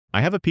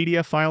I have a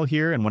PDF file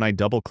here, and when I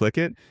double-click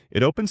it,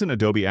 it opens in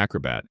Adobe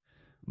Acrobat,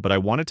 but I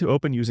want it to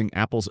open using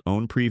Apple's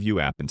own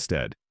preview app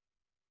instead.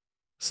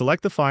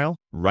 Select the file,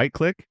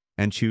 right-click,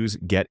 and choose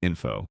Get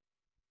Info.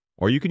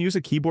 Or you can use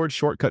a keyboard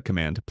shortcut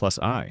command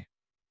 +I.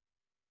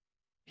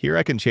 Here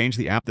I can change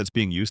the app that's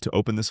being used to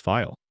open this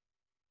file.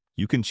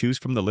 You can choose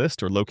from the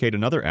list or locate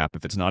another app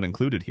if it's not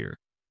included here.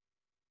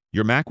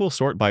 Your Mac will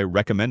sort by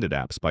recommended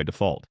apps by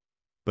default,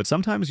 but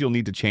sometimes you'll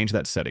need to change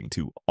that setting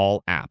to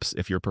All Apps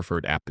if your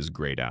preferred app is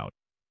grayed out.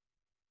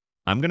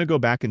 I'm going to go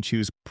back and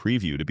choose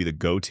Preview to be the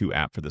go-to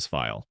app for this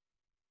file.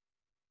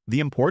 The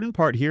important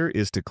part here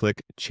is to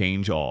click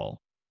Change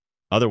All.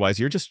 Otherwise,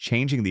 you're just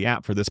changing the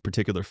app for this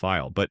particular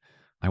file, but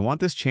I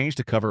want this change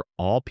to cover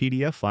all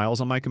PDF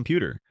files on my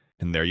computer,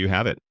 and there you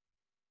have it.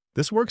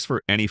 This works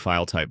for any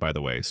file type, by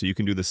the way, so you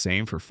can do the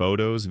same for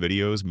photos,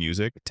 videos,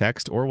 music,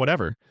 text, or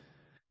whatever.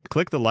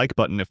 Click the like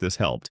button if this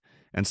helped,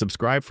 and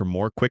subscribe for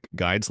more quick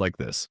guides like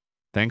this.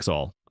 Thanks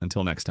all.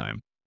 Until next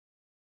time.